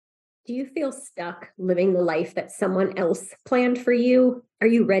Do you feel stuck living the life that someone else planned for you? Are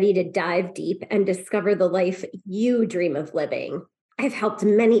you ready to dive deep and discover the life you dream of living? I've helped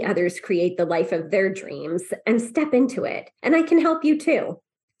many others create the life of their dreams and step into it, and I can help you too.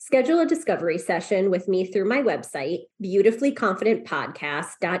 Schedule a discovery session with me through my website,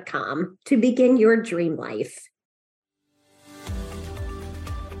 beautifullyconfidentpodcast.com, to begin your dream life.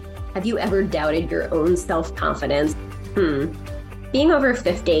 Have you ever doubted your own self-confidence? Being over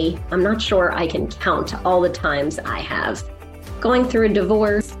 50, I'm not sure I can count all the times I have. Going through a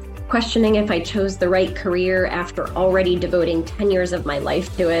divorce, questioning if I chose the right career after already devoting 10 years of my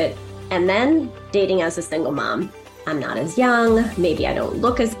life to it, and then dating as a single mom. I'm not as young, maybe I don't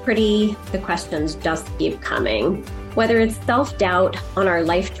look as pretty, the questions just keep coming. Whether it's self-doubt on our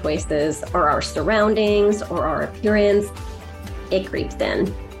life choices or our surroundings or our appearance, it creeps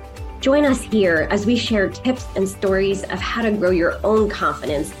in. Join us here as we share tips and stories of how to grow your own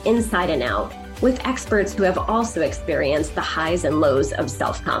confidence inside and out with experts who have also experienced the highs and lows of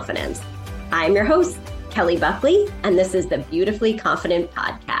self-confidence. I'm your host, Kelly Buckley, and this is the Beautifully Confident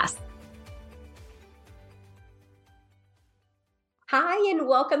Podcast. Hi, and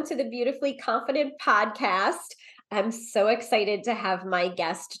welcome to the Beautifully Confident Podcast. I'm so excited to have my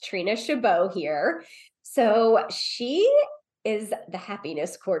guest, Treena Chabot, here. So she is the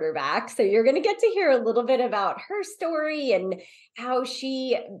happiness quarterback. So you're going to get to hear a little bit about her story and how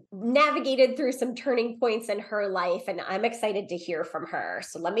she navigated through some turning points in her life. And I'm excited to hear from her.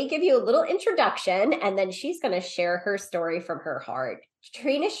 So let me give you a little introduction, and then she's going to share her story from her heart.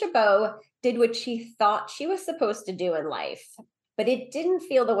 Treena Chabot did what she thought she was supposed to do in life, but it didn't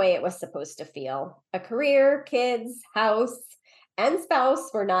feel the way it was supposed to feel. A career, kids, house, and spouse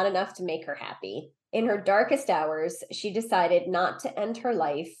were not enough to make her happy. In her darkest hours, she decided not to end her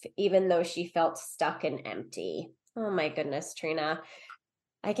life, even though she felt stuck and empty. Oh my goodness, Treena.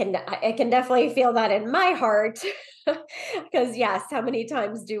 I can definitely feel that in my heart. Because yes, how many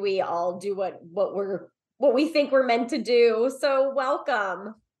times do we all do what we think we're meant to do? So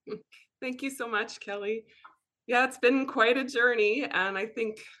welcome. Thank you so much, Kelly. Yeah, it's been quite a journey. And I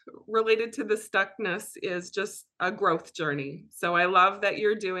think related to the stuckness is just a growth journey. So I love that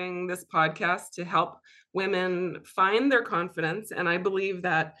you're doing this podcast to help women find their confidence. And I believe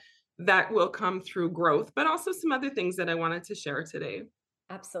that that will come through growth, but also some other things that I wanted to share today.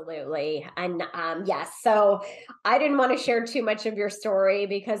 Absolutely. And yes, so I didn't want to share too much of your story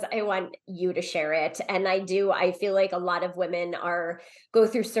because I want you to share it. And I feel like a lot of women go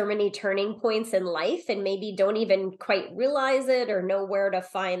through so many turning points in life and maybe don't even quite realize it or know where to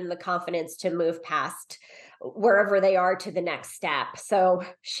find the confidence to move past wherever they are to the next step. So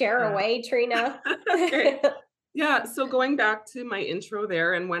share away, Treena. Okay. Yeah. So going back to my intro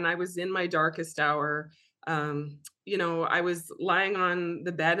there, and when I was in my darkest hour, I was lying on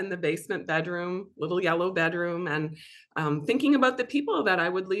the bed in the basement bedroom, little yellow bedroom, and thinking about the people that I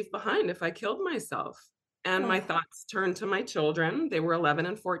would leave behind if I killed myself. And my thoughts turned to my children. They were 11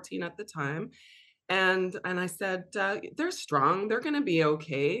 and 14 at the time. And I said, they're strong. They're going to be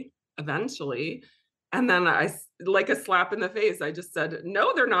okay eventually. And then like a slap in the face, I just said,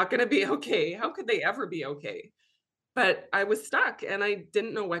 no, they're not going to be okay. How could they ever be okay? But I was stuck and I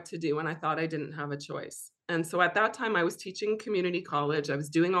didn't know what to do. And I thought I didn't have a choice. And so at that time I was teaching community college. I was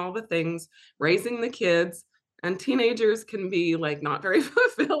doing all the things, raising the kids, and teenagers can be like not very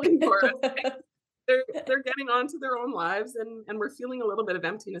fulfilling for us. They're getting on to their own lives and we're feeling a little bit of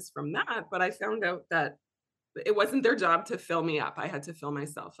emptiness from that. But I found out that it wasn't their job to fill me up. I had to fill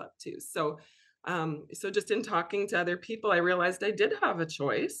myself up too. So just in talking to other people, I realized I did have a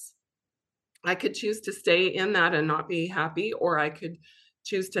choice. I could choose to stay in that and not be happy, or I could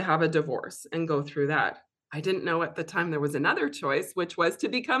choose to have a divorce and go through that. I didn't know at the time there was another choice, which was to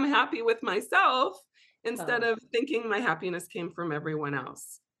become happy with myself instead of thinking my happiness came from everyone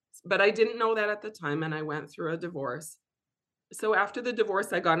else. But I didn't know that at the time, and I went through a divorce. So after the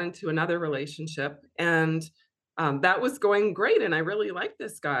divorce, I got into another relationship, and that was going great. And I really liked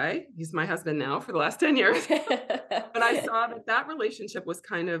this guy. He's my husband now for the last 10 years. But I saw that relationship was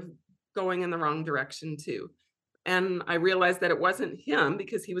kind of going in the wrong direction too. And I realized that it wasn't him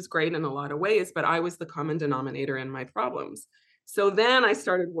because he was great in a lot of ways, but I was the common denominator in my problems. So then I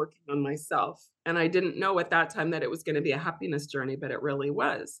started working on myself, and I didn't know at that time that it was going to be a happiness journey, but it really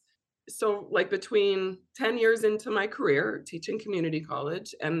was. So like between 10 years into my career teaching community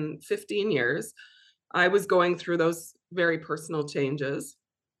college and 15 years, I was going through those very personal changes.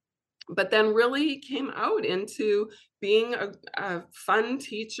 but then really came out into being a fun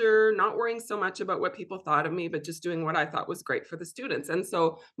teacher, not worrying so much about what people thought of me, but just doing what I thought was great for the students. And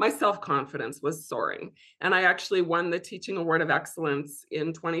so my self-confidence was soaring. And I actually won the Teaching Award of Excellence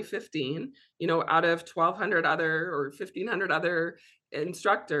in 2015, out of 1,200 other or 1,500 other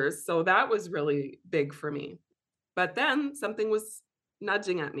instructors. So that was really big for me. But then something was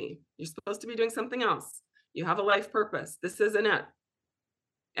nudging at me. You're supposed to be doing something else. You have a life purpose. This isn't it.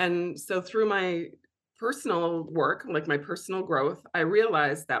 And so through my personal work, like my personal growth, I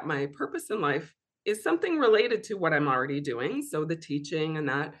realized that my purpose in life is something related to what I'm already doing. So the teaching and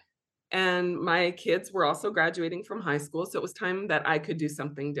that. And my kids were also graduating from high school. So it was time that I could do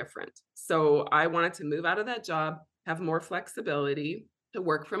something different. So I wanted to move out of that job, have more flexibility to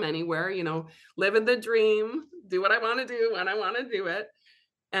work from anywhere, live in the dream, do what I want to do when I want to do it.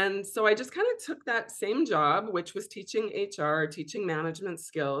 And so I just kind of took that same job, which was teaching HR, teaching management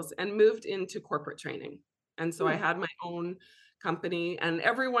skills, and moved into corporate training. And so I Hmm. had my own company, and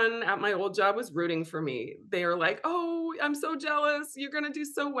everyone at my old job was rooting for me. They were like, "Oh, I'm so jealous. You're going to do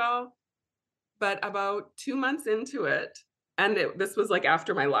so well." But about 2 months into it, and this was like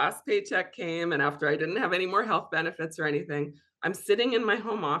after my last paycheck came and after I didn't have any more health benefits or anything, I'm sitting in my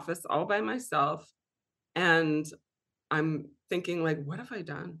home office all by myself. And I'm thinking like, "What have I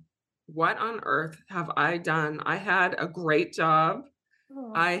done? What on earth have I done?" I had a great job.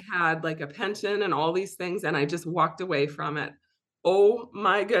 Oh, I had, like, a pension and all these things, and I just walked away from it. Oh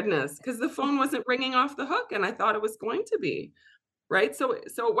my goodness, because the phone wasn't ringing off the hook, and I thought it was going to be, right? So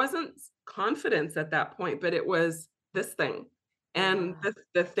it wasn't confidence at that point, but it was this thing. And yeah.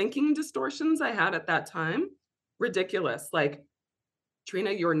 the thinking distortions I had at that time, ridiculous, like,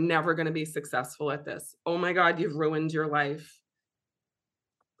 "Trina, you're never gonna be successful at this. Oh my god, you've ruined your life."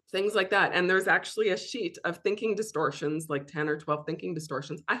 Things like that, and there's actually a sheet of thinking distortions, like 10 or 12 thinking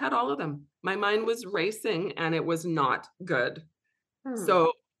distortions. I had all of them. My mind was racing, and it was not good. Hmm.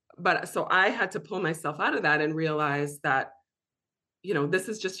 So so I had to pull myself out of that and realize that, this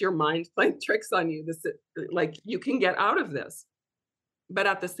is just your mind playing tricks on you. Like, you can get out of this. But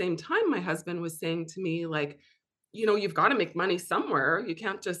at the same time, my husband was saying to me, like, "You've gotta make money somewhere. You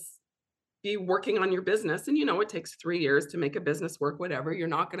can't just be working on your business, and it takes 3 years to make a business work, whatever. You're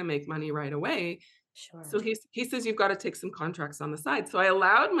not gonna make money right away." So Sure. he says, "You've gotta take some contracts on the side." So I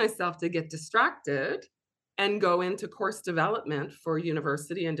allowed myself to get distracted and go into course development for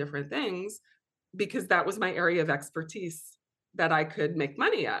university and different things because that was my area of expertise that I could make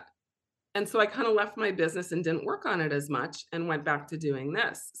money at. And so I kinda left my business and didn't work on it as much and went back to doing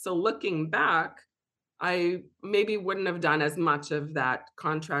this. So looking back, I maybe wouldn't have done as much of that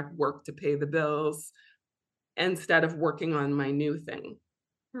contract work to pay the bills instead of working on my new thing.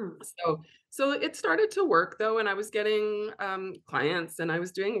 Hmm. So it started to work though, and I was getting, clients and I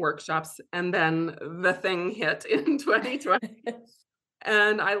was doing workshops, and then the thing hit in 2020,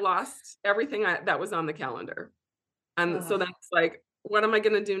 and I lost everything that was on the calendar. And so Ugh. then it's like, what am I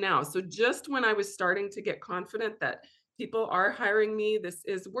gonna do now? So just when I was starting to get confident that people are hiring me, this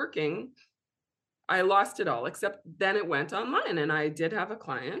is working, I lost it all, except then it went online, and I did have a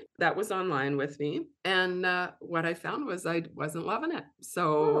client that was online with me, and, what I found was I wasn't loving it.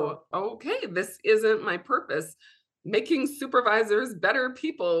 Oh. So, okay, this isn't my purpose. Making supervisors better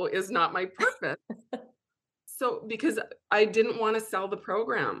people is not my purpose. So because I didn't wanna sell the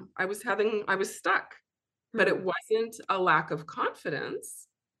program. I was stuck. But it Hmm. wasn't a lack of confidence.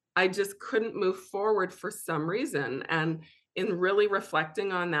 I just couldn't move forward for some reason, and in really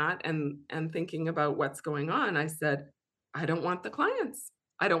reflecting on that and thinking about what's going on, I said, "I don't want the clients.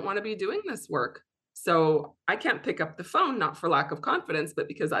 I don't wanna be doing this work. So, I can't pick up the phone, not for lack of confidence, but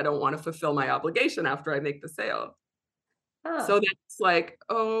because I don't wanna fulfill my obligation after I make the sale." So Ah. that's like,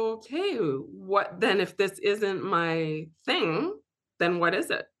 "Okay, what then if this isn't my thing, then what is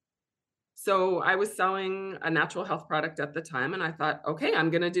it?" So I was selling a natural health product at the time, and I thought, "Okay,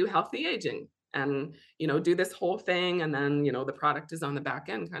 I'm gonna do healthy aging and, do this whole thing, and then, the product is on the back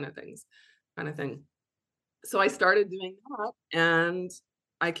end kinda thing." So I started doing that, and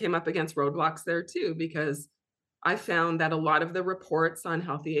I came up against roadblocks there too because I found that a lot of the reports on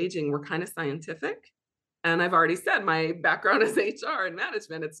healthy aging were kinda scientific, and I've already said my background is HR and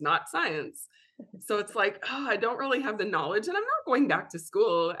management, it's not science. So it's like, oh, I don't really have the knowledge, and I'm not going back to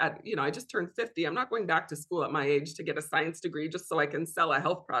school I just turned 50. I'm not going back to school at my age to get a science degree just so I can sell a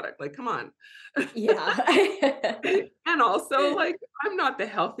health product. Like, come on. Yeah. And also, like, I'm not the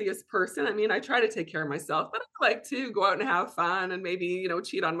healthiest person. I mean, I try to take care of myself, but I like to go out and have fun and maybe,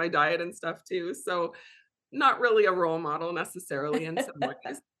 cheat on my diet and stuff too. So, not really a role model necessarily in some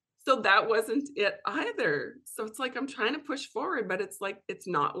ways. So that wasn't it either. So it's like I'm trying to push forward, but it's like it's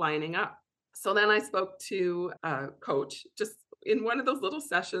not lining up. So then I spoke to a coach just in one of those little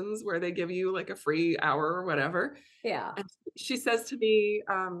sessions where they give you like a free hour or whatever. Yeah. And she says to me,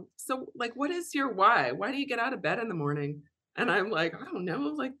 "So, like, what is your why? Why do you get out of bed in the morning?" And I'm like, "I don't know,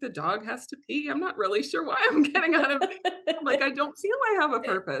 like, the dog has to pee. I'm not really sure why I'm getting out of like, I don't feel I have a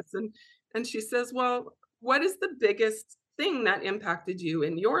purpose." And she says, "Well, what is the biggest thing that impacted you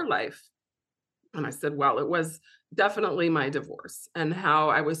in your life?" And I said, "Well, it was definitely my divorce and how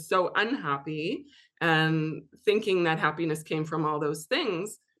I was so unhappy and thinking that happiness came from all those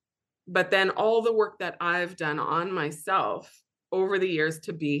things. But then all the work that I've done on myself over the years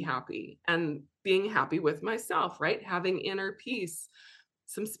to be happy and being happy with myself, right? Having inner peace,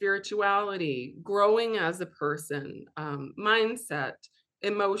 some spirituality, growing as a person, mindset,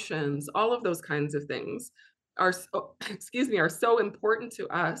 emotions, all of those kinds of things are so, excuse me, are so important to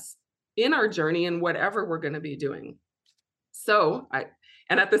us in our journey and whatever we're going to be doing. So I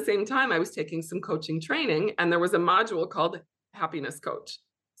and at the same time, I was taking some coaching training, and there was a module called Happiness Coach.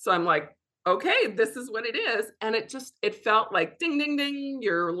 So I'm like, "Okay, this is what it is." And it felt like, "Ding, ding, ding,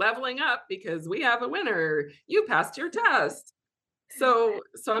 you're leveling up because we have a winner. You passed your test." So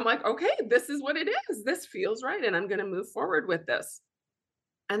I'm like, "Okay, this is what it is. This feels right, and I'm gonna move forward with this."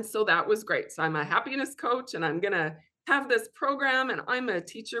 And so that was great. So I'm a happiness coach and I'm going to have this program and I'm a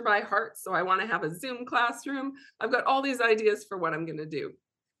teacher by heart. So I want to have a Zoom classroom. I've got all these ideas for what I'm going to do.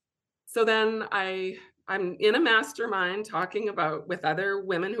 So then I'm in a mastermind talking about with other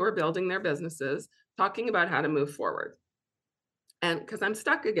women who are building their businesses, talking about how to move forward. And because I'm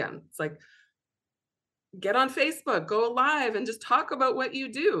stuck again, it's like get on Facebook, go live and just talk about what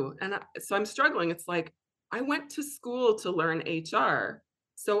you do. So I'm struggling. It's like I went to school to learn HR.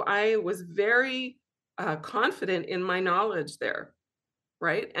 So I was very confident in my knowledge there,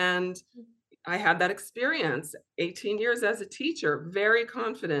 right? And I had that experience, 18 years as a teacher, very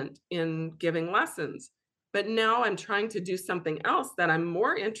confident in giving lessons. But now I'm trying to do something else that I'm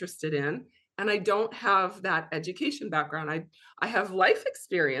more interested in. And I don't have that education background. I have life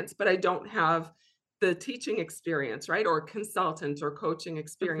experience, but I don't have the teaching experience, right? Or consultant or coaching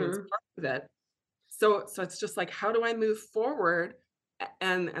experience Mhm. part of it. So it's just like, how do I move forward?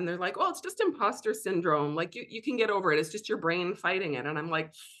 And they're like, "Oh, it's just imposter syndrome. Like you can get over it. It's just your brain fighting it." And I'm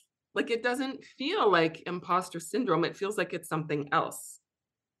like it doesn't feel like imposter syndrome. It feels like it's something else.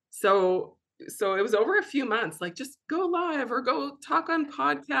 So so it was over a few months, like just go live or go talk on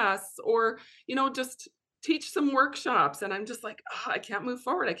podcasts or, just teach some workshops. And I'm just like, "Oh, I can't move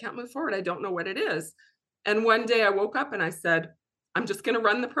forward. I can't move forward. I don't know what it is." And one day I woke up and I said, "I'm just going to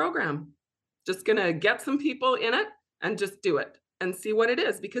run the program. Just going to get some people in it and just do it and see what it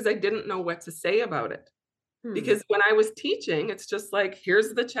is," because I didn't know what to say about it. Hmm. Because when I was teaching, it's just like,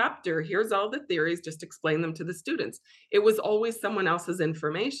 here's the chapter, here's all the theories, just explain them to the students. It was always someone else's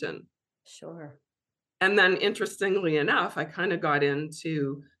information. Sure. And then interestingly enough, I kind of got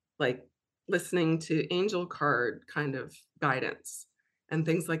into like listening to angel card kind of guidance and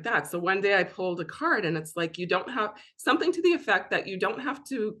things like that. So one day I pulled a card and it's like you don't have something to the effect that you don't have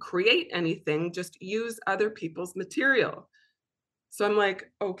to create anything, just use other people's material. So I'm like,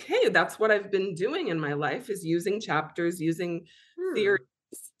 okay, that's what I've been doing in my life is using chapters, using theories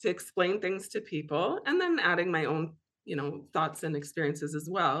Hmm. to explain things to people, and then adding my own, thoughts and experiences as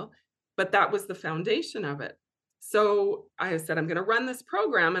well. But that was the foundation of it. So I said, I'm going to run this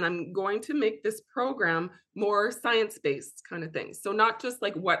program and I'm going to make this program more science based kind of thing. So not just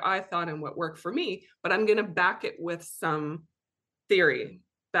like what I thought and what worked for me, but I'm going to back it with some theory,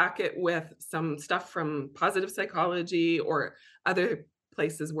 back it with some stuff from positive psychology or other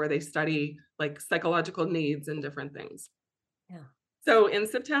places where they study like psychological needs and different things. Yeah. So in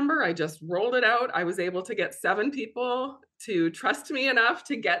September, I just rolled it out. I was able to get 7 people to trust me enough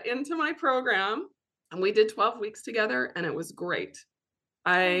to get into my program, and we did 12 weeks together, and it was great.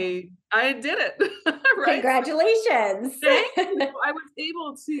 Oh, I did it, right? congratulations. Thank you. I was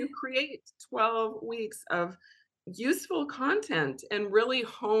able to create 12 weeks of useful content and really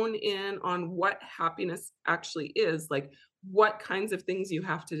hone in on what happiness actually is, like what kinds of things you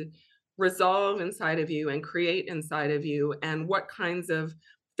have to resolve inside of you and create inside of you, and what kinds of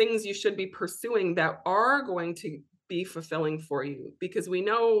things you should be pursuing that are going to be fulfilling for you. Because we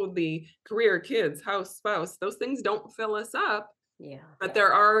know the career, kids, house, spouse, those things don't fill us up, Yeah. but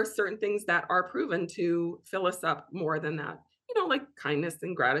there are certain things that are proven to fill us up more than that, like kindness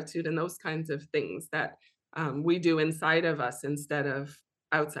and gratitude and those kinds of things that we do inside of us instead of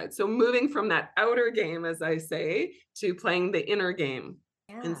outside. So moving from that outer game, as I say, to playing the inner game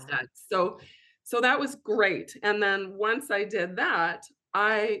Yeah. instead. So that was great. And then once I did that,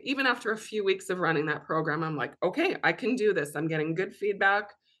 even after a few weeks of running that program, I'm like, okay, I can do this. I'm getting good feedback.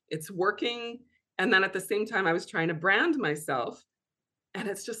 It's working. And then at the same time, I was trying to brand myself. And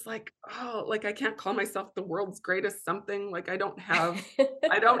it's just like, oh, like I can't call myself the world's greatest something. Like I don't have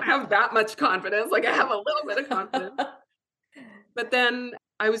that much confidence. Like I have a little bit of confidence. But then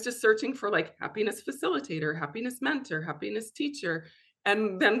I was just searching for like happiness facilitator, happiness mentor, happiness teacher.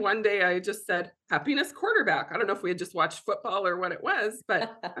 And then one day I just said happiness quarterback. I don't know if we had just watched football or what it was,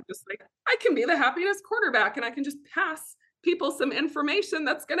 but I'm just like, I can be the happiness quarterback and I can just pass people some information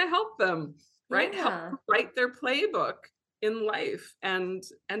that's going to help them, right? Help Yeah. them write their playbook in life and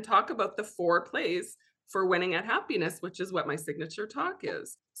talk about the 4 plays for winning at happiness, which is what my signature talk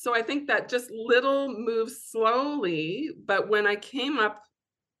is. So I think that just little moves slowly, but when I came up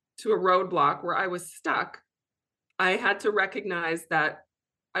to a roadblock where I was stuck, I had to recognize that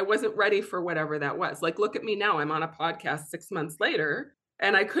I wasn't ready for whatever that was. Like, look at me now. I'm on a podcast 6 months later,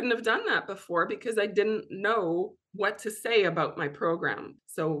 and I couldn't have done that before because I didn't know what to say about my program.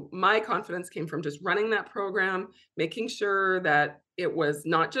 So, my confidence came from just running that program, making sure that it was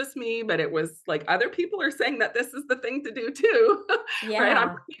not just me, but it was like other people are saying that this is the thing to do too, right? I'm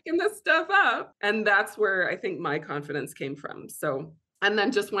Yeah. making this stuff up. And that's where I think my confidence came from. So, and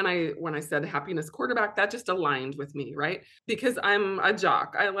then just when I said happiness quarterback, that just aligned with me, right? Because I'm a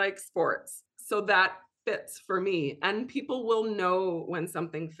jock. I like sports. So that fits for me. And people will know when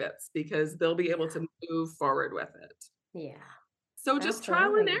something fits because they'll be able to move forward with it. Yeah. So just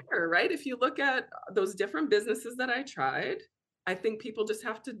trial and Absolutely. error, right? If you look at those different businesses that I tried, I think people just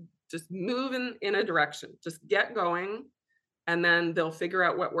have to just move in a direction, just get going, and then they'll figure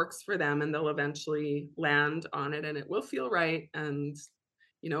out what works for them and they'll eventually land on it and it will feel right. And,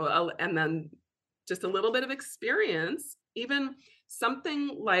 and then just a little bit of experience, even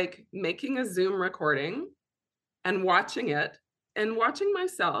something like making a Zoom recording and watching it and watching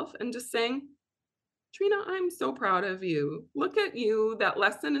myself and just saying, Treena, I'm so proud of you. Look at you. That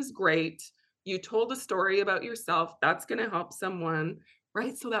lesson is great. You told a story about yourself. That's going to help someone,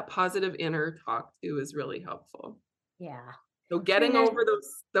 right? So that positive inner talk too is really helpful. Yeah. So getting Trina, over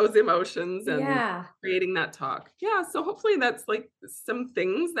those emotions and yeah. creating that talk. Yeah, so hopefully that's like some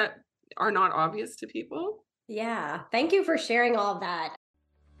things that are not obvious to people. Yeah. Thank you for sharing all of that.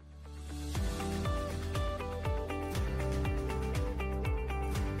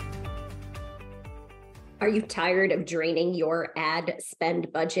 Are you tired of draining your ad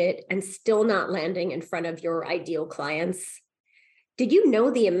spend budget and still not landing in front of your ideal clients? Did you know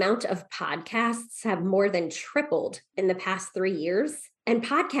the amount of podcasts have more than tripled in the past 3 years? And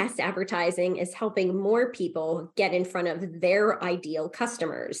podcast advertising is helping more people get in front of their ideal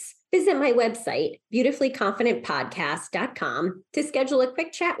customers. Visit my website, beautifullyconfidentpodcast.com, to schedule a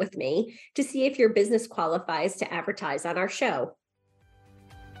quick chat with me to see if your business qualifies to advertise on our show.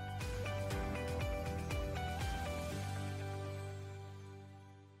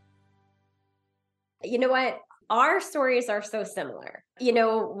 You know what? Our stories are so similar.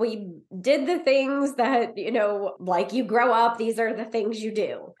 We did the things that, like you grow up, these are the things you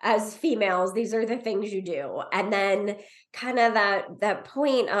do. As females, these are the things you do. And then kind of that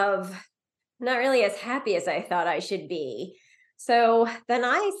point of not really as happy as I thought I should be. So then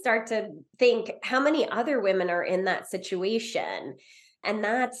I start to think how many other women are in that situation. And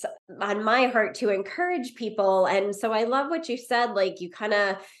that's on my heart to encourage people. And so I love what you said, like you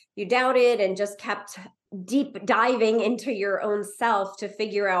doubted and just kept deep diving into your own self to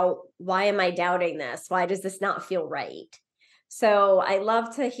figure out, why am I doubting this? Why does this not feel right? So I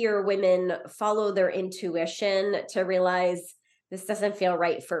love to hear women follow their intuition to realize this doesn't feel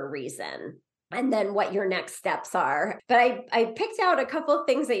right for a reason. And then what your next steps are. But I picked out a couple of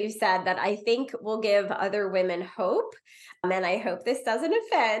things that you said that I think will give other women hope. And I hope this doesn't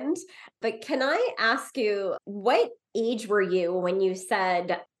offend. But can I ask you, what age were you when you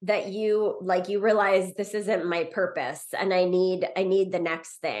said that you realized this isn't my purpose and I need the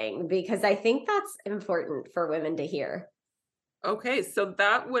next thing? Because I think that's important for women to hear. Okay, so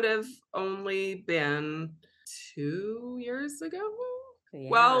that would have only been 2 years ago.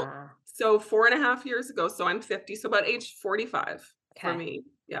 Well, Yeah. so 4.5 years ago. So I'm 50. So about age 45 for Okay. me.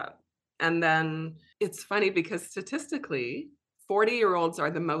 Yeah. And then it's funny because statistically, 40-year-olds are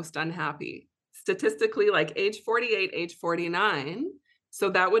the most unhappy. Statistically, like age 48, age 49. So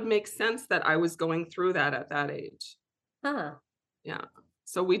that would make sense that I was going through that at that age. Huh. Yeah.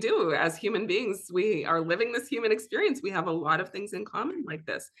 So we do, as human beings, we are living this human experience. We have a lot of things in common like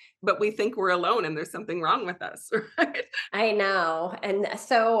this, but we think we're alone and there's something wrong with us, right? I know. And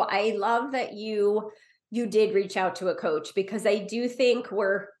so I love that you did reach out to a coach, because I do think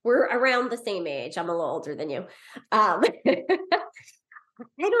we're around the same age. I'm a little older than you. Um,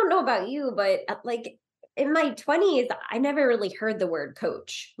 I don't know about you, but like in my 20s, I never really heard the word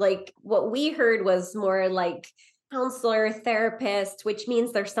coach. Like what we heard was more like counselor, therapist, which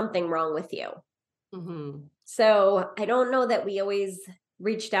means there's something wrong with you. Mhm. So I don't know that we always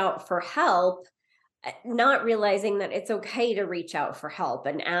reached out for help, not realizing that it's okay to reach out for help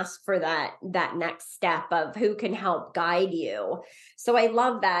and ask for that next step of who can help guide you. So I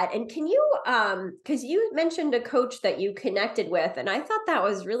love that. And can you cuz you mentioned a coach that you connected with, and I thought that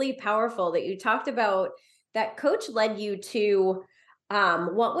was really powerful that you talked about that coach led you to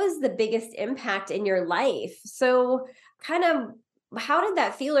what was the biggest impact in your life. So kind of how did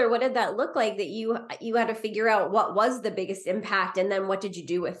that feel, or what did that look like that you had to figure out what was the biggest impact, and then what did you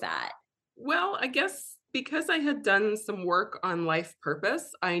do with that? Well, I guess because I had done some work on life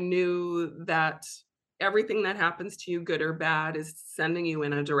purpose, I knew that everything that happens to you, good or bad, is sending you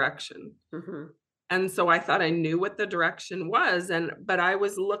in a direction. Mhm. And so I thought I knew what the direction was, but I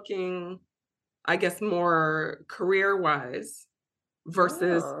was looking, I guess, more career-wise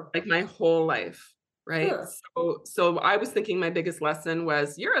versus, Oh, like, my whole life, right? huh. So I was thinking my biggest lesson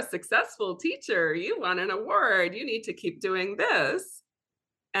was, "You're a successful teacher, you won an award, you need to keep doing this."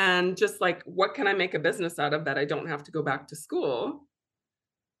 And just like, what can I make a business out of that I don't have to go back to school?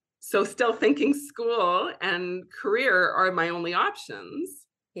 So still thinking school and career are my only options,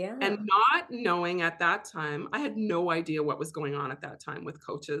 and Yeah. not knowing at that time, I had no idea what was going on at that time with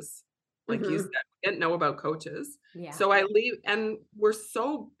coaches. Like you said, Mhm. we didn't know about coaches. Yeah. So I leave, and we're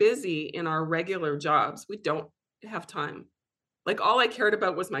so busy in our regular jobs, we don't have time. Like, all I cared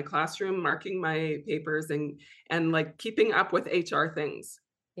about was my classroom, marking my papers, and, like, keeping up with HR things.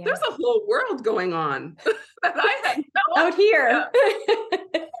 There's Yeah. a whole world going on that I had no Out idea.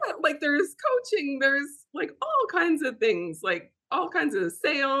 here. Like, there's coaching, there's, like, all kinds of things, like, all kinds of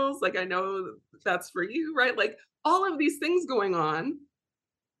sales, like, I know that's for you, right? Like, all of these things going on,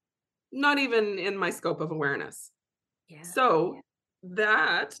 not even in my scope of awareness. Yeah. So,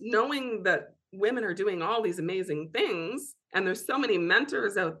 that knowing that women are doing all these amazing things, and there's so many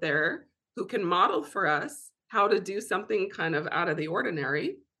mentors out there who can model for us how to do something kind of out of the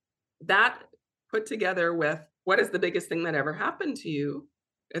ordinary, that put together with what is the biggest thing that ever happened to you,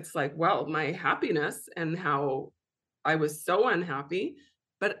 it's like, well, my happiness and how I was so unhappy.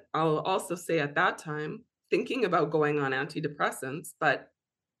 But I'll also say at that time, thinking about going on antidepressants, but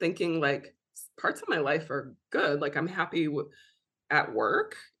thinking like parts of my life are good. Like I'm happy at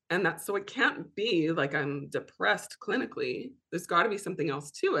work. And that, so it can't be like I'm depressed clinically. There's got to be something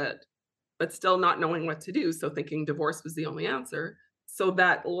else to it, but still not knowing what to do. So thinking divorce was the only answer. So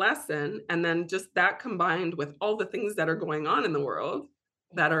that lesson, and then just that combined with all the things that are going on in the world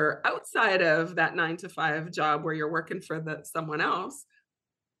that are outside of that 9 to 5 job where you're working for someone else,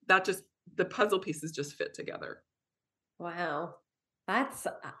 that just, the puzzle pieces just fit together. Wow.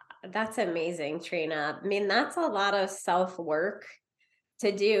 That's amazing, Trina. I mean, that's a lot of self-work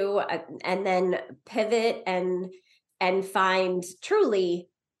to do, and then pivot and find truly,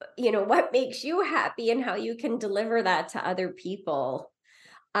 what makes you happy and how you can deliver that to other people.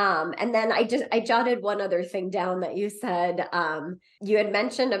 And then I jotted one other thing down that you said. You had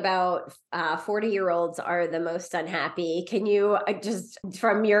mentioned about 40-year-olds are the most unhappy. Can you just,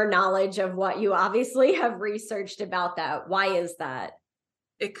 from your knowledge of what you obviously have researched about that, why is that?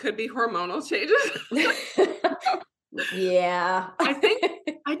 It could be hormonal changes. Yeah. I think,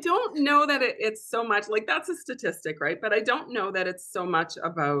 I don't know that it's so much like that's a statistic, right? But I don't know that it's so much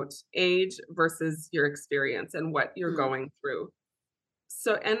about age versus your experience and what you're Mm, going through.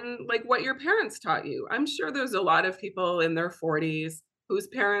 So, and like what your parents taught you. I'm sure there's a lot of people in their 40s whose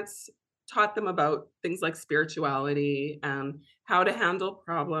parents taught them about things like spirituality and how to handle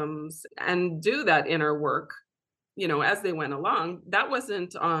problems and do that inner work, as they went along. That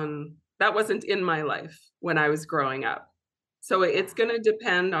wasn't in my life when I was growing up. So it's yeah. going to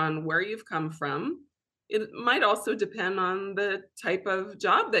depend on where you've come from. It might also depend on the type of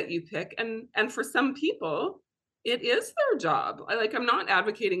job that you pick, and for some people it is their job. I'm not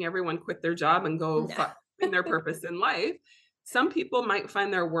advocating everyone quit their job and go No. find their purpose in life. Some people might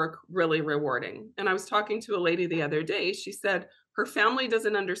find their work really rewarding. And I was talking to a lady the other day. She said her family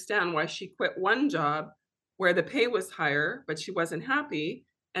doesn't understand why she quit one job where the pay was higher, but she wasn't happy,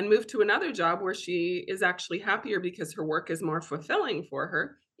 and moved to another job where she is actually happier because her work is more fulfilling for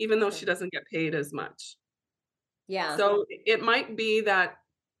her, even though she Sure. doesn't get paid as much. Yeah. So it might be that,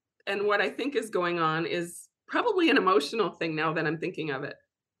 and what I think is going on is probably an emotional thing now that I'm thinking of it.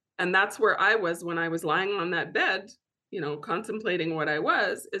 And that's where I was when I was lying on that bed, contemplating what I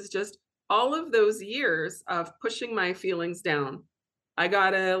was, is just all of those years of pushing my feelings down, I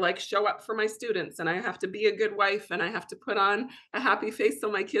gotta like show up for my students and I have to be a good wife and I have to put on a happy face so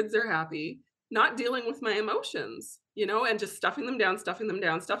my kids are happy, not dealing with my emotions, and just stuffing them down, stuffing them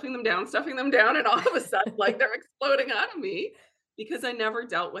down, stuffing them down, stuffing them down. And all of a sudden, like they're exploding out of me because I never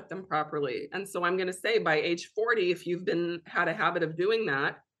dealt with them properly. And so I'm going to say by age 40, if you've had a habit of doing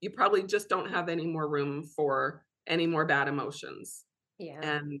that, you probably just don't have any more room for any more bad emotions.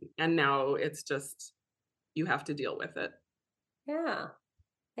 Yeah. And now it's just you have to deal with it. Yeah.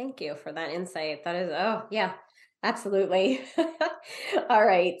 Thank you for that insight. That is, oh, yeah, absolutely. All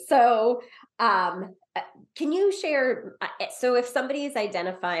right. So, can you share? So, if somebody is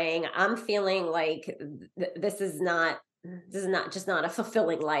identifying, I'm feeling like this is not just not a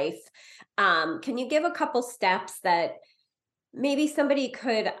fulfilling life. Can you give a couple steps that maybe somebody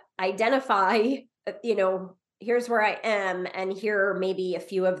could identify? Here's where I am, and here are maybe a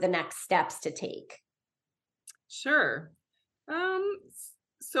few of the next steps to take. Sure.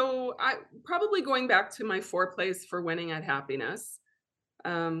 So I probably going back to my 4 plays for winning at happiness.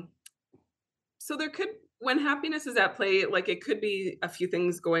 Um, so there could when happiness is at play, like it could be a few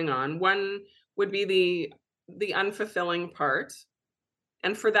things going on. One would be the unfulfilling part.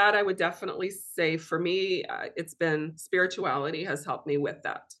 And for that, I would definitely say for me, it's been spirituality has helped me with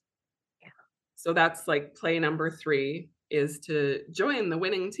that. So that's like play number 3 is to join the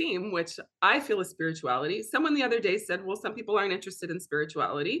winning team, which I feel is spirituality. Someone the other day said, well, some people aren't interested in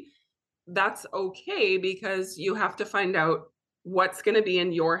spirituality. That's okay because you have to find out what's going to be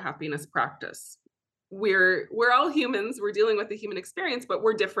in your happiness practice. We're all humans, we're dealing with the human experience, but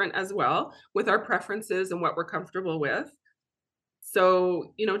we're different as well with our preferences and what we're comfortable with.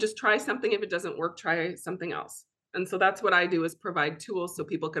 So, just try something. If it doesn't work, try something else. And so that's what I do is provide tools so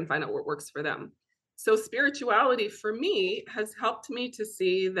people can find out what works for them. So spirituality for me has helped me to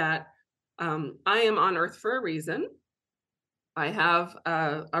see that I am on earth for a reason. I have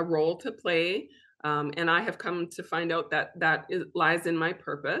a role to play, and I have come to find out that lies in my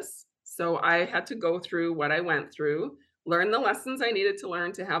purpose. So I had to go through what I went through, learn the lessons I needed to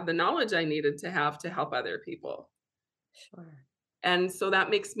learn to have the knowledge I needed to have to help other people. Sure. And so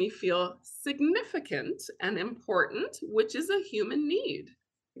that makes me feel significant and important, which is a human need.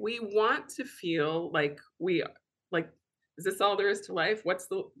 We want to feel like like, is this all there is to life? What's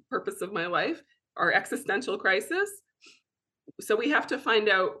the purpose of my life? Our existential crisis. So we have to find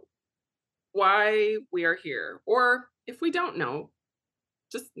out why we are here. Or if we don't know,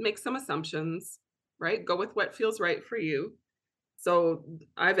 just make some assumptions, right? Go with what feels right for you. So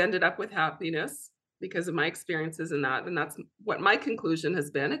I've ended up with happiness because of my experiences in that. And that's what my conclusion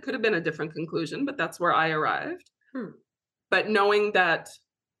has been. It could have been a different conclusion, but that's where I arrived. Hmm. But knowing that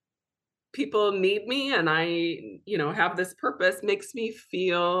people need me and I, have this purpose makes me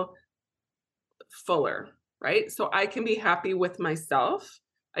feel fuller, right? So I can be happy with myself.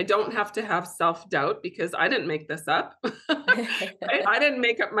 I don't have to have self-doubt because I didn't make this up. Right? I didn't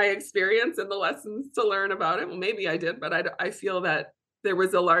make up my experience and the lessons to learn about it. Well, maybe I did, but I feel that there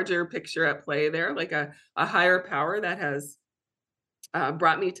was a larger picture at play there, like a higher power that has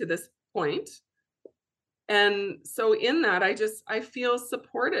brought me to this point. And so in that, I feel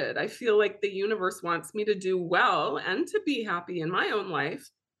supported. I feel like the universe wants me to do well and to be happy in my own life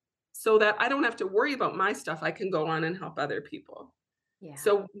so that I don't have to worry about my stuff. I can go on and help other people. Yeah.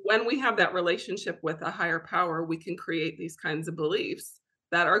 So when we have that relationship with a higher power, we can create these kinds of beliefs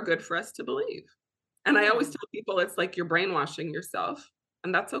that are good for us to believe. And I always Yeah. tell people it's like you're brainwashing yourself,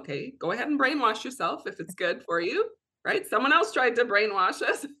 and that's okay. Go ahead and brainwash yourself if it's good for you, right? Someone else tried to brainwash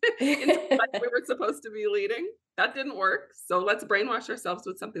us into the life we were supposed to be leading. That didn't work. So let's brainwash ourselves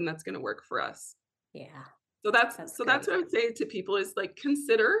with something that's going to work for us. Yeah. So that's That's so that's great. what I would say to people is like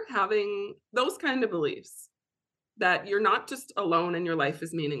consider having those kind of beliefs that you're not just alone and your life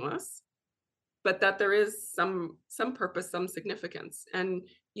is meaningless, but that there is some purpose, some significance, and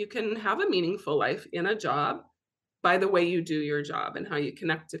you can have a meaningful life in a job by the way you do your job and how you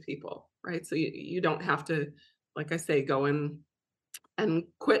connect to people, right? So you don't have to, like I say, go and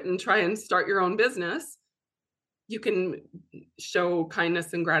quit and try and start your own business. You can show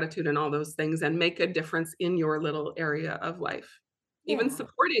kindness and gratitude and all those things and make a difference in your little area of life. Even Yeah.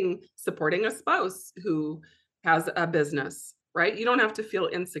 supporting a spouse who has a business, right? You don't have to feel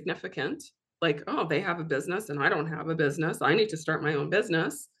insignificant, like, "Oh, they have a business and I don't have a business. I need to start my own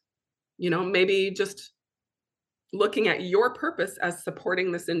business." Maybe just looking at your purpose as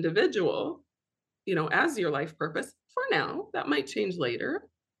supporting this individual, as your life purpose for now. That might change later,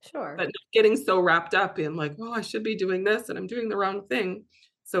 but Sure. not getting so wrapped up in like, "Oh, I should be doing this and I'm doing the wrong thing."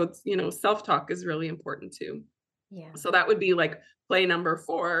 So it's, self-talk is really important too. Yeah. So that would be like play number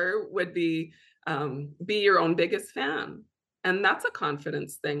 4 would be your own biggest fan. And that's a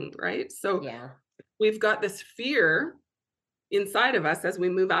confidence thing, right? So Yeah. we've got this fear inside of us as we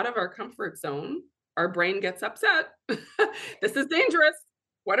move out of our comfort zone. Our brain gets upset. This is dangerous.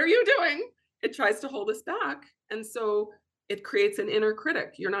 What are you doing? It tries to hold us back. And so it creates an inner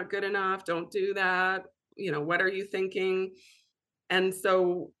critic. You're not good enough. Don't do that. What are you thinking? And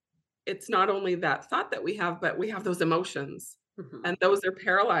so it's not only that thought that we have, but we have those emotions. Mhm. And those are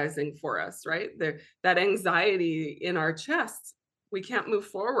paralyzing for us, right? That anxiety in our chests. We can't move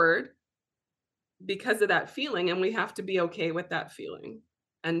forward because of that feeling, and we have to be okay with that feeling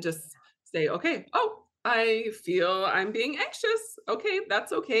and just say, okay, oh, I feel I'm being anxious. Okay,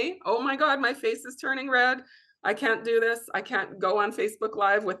 that's okay. Oh my God, my face is turning red. I can't do this. I can't go on Facebook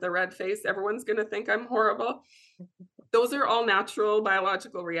Live with the red face. Everyone's going to think I'm horrible. Those are all natural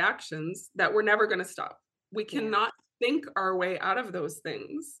biological reactions that we're never going to stop. We Yeah. cannot think our way out of those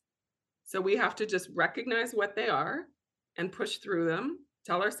things. So we have to just recognize what they are and push through them,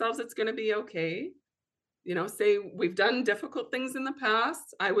 tell ourselves it's going to be okay. Say we've done difficult things in the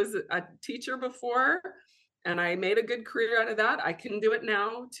past. I was a teacher before and I made a good career out of that. I can do it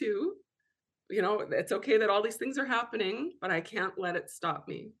now too. It's okay that all these things are happening, but I can't let it stop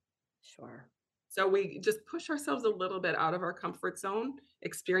me. Sure. So we just push ourselves a little bit out of our comfort zone,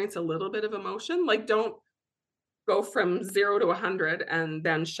 experience a little bit of emotion. Like, don't go from 0 to 100 and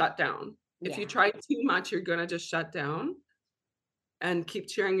then shut down. If you Yeah. try too much, you're going to just shut down and keep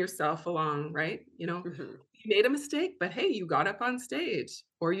cheering yourself along, right? Mhm. You made a mistake, but hey, you got up on stage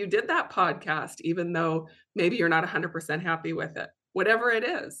or you did that podcast, even though maybe you're not 100% happy with it. Whatever it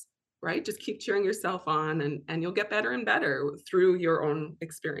is, right? Just keep cheering yourself on and you'll get better and better through your own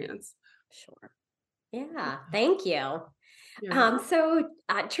experience. Sure. Yeah. Thank you. Yeah.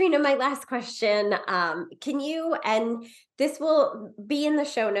 Treena, my last question, can you, and this will be in the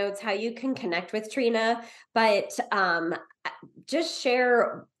show notes, how you can connect with Treena, but just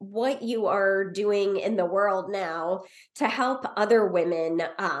share what you are doing in the world now to help other women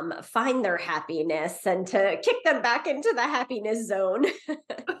find their happiness and to kick them back into the happiness zone.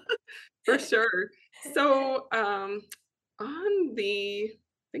 For sure. So, on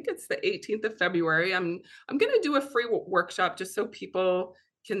I think it's the 18th of February, I'm going to do a free workshop just so people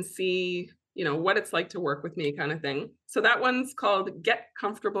can see, what it's like to work with me kind of thing. So that one's called Get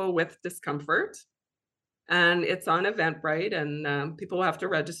Comfortable with Discomfort, and it's on Eventbrite, and people will have to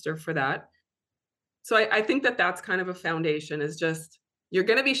register for that. So I think that that's kind of a foundation, is just you're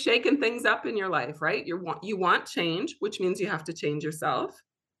going to be shaking things up in your life, right? You want change, which means you have to change yourself.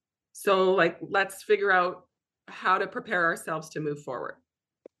 So, like, let's figure out how to prepare ourselves to move forward.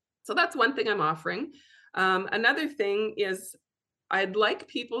 So that's one thing I'm offering. Another thing is I'd like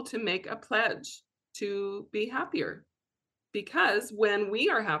people to make a pledge to be happier, because when we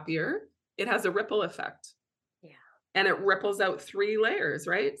are happier, it has a ripple effect Yeah. and it ripples out 3 layers,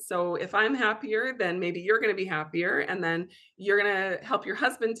 right? So if I'm happier, then maybe you're going to be happier, and then you're going to help your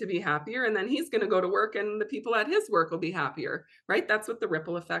husband to be happier, and then he's going to go to work and the people at his work will be happier, right? That's what the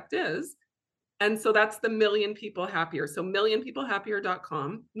ripple effect is. And so that's the Million People Happier. So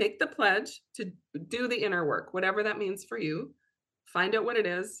millionpeoplehappier.com. Make the pledge to do the inner work, whatever that means for you. Find out what it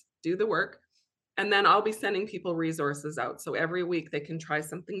is, do the work, and then I'll be sending people resources out. So every week they can try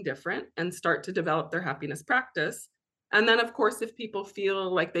something different and start to develop their happiness practice. And then, of course, if people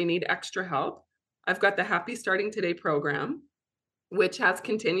feel like they need extra help, I've got the Happy Starting Today program, which has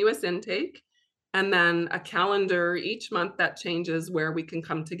continuous intake, and then a calendar each month that changes, where we can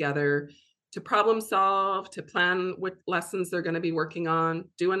come together to problem solve, to plan what lessons they're going to be working on,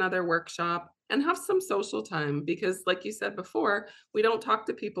 do another workshop, and have some social time. Because, like you said before, we don't talk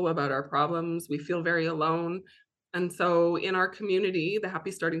to people about our problems. We feel very alone. And so in our community, the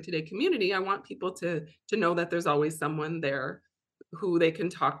Happy Starting Today community, I want people to know that there's always someone there who they can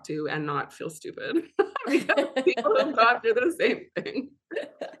talk to and not feel stupid, because people have gone through the same thing.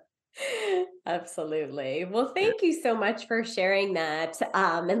 Absolutely. Well, Yeah. thank you so much for sharing that.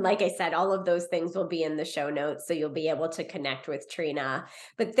 And like I said, all of those things will be in the show notes, so you'll be able to connect with Treena.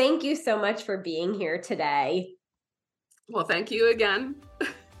 But thank you so much for being here today. Well, thank you again.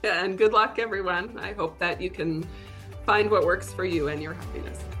 And good luck, everyone. I hope that you can find what works for you and your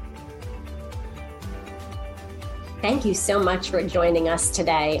happiness. Thank you so much for joining us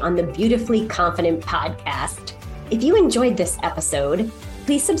today on the Beautifully Confident podcast. If you enjoyed this episode,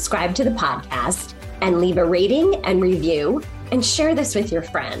 please subscribe to the podcast and leave a rating and review, and share this with your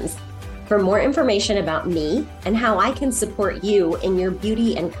friends. For more information about me and how I can support you in your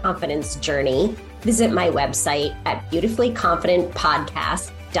beauty and confidence journey, visit my website at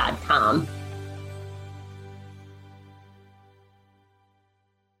beautifullyconfidentpodcast.com.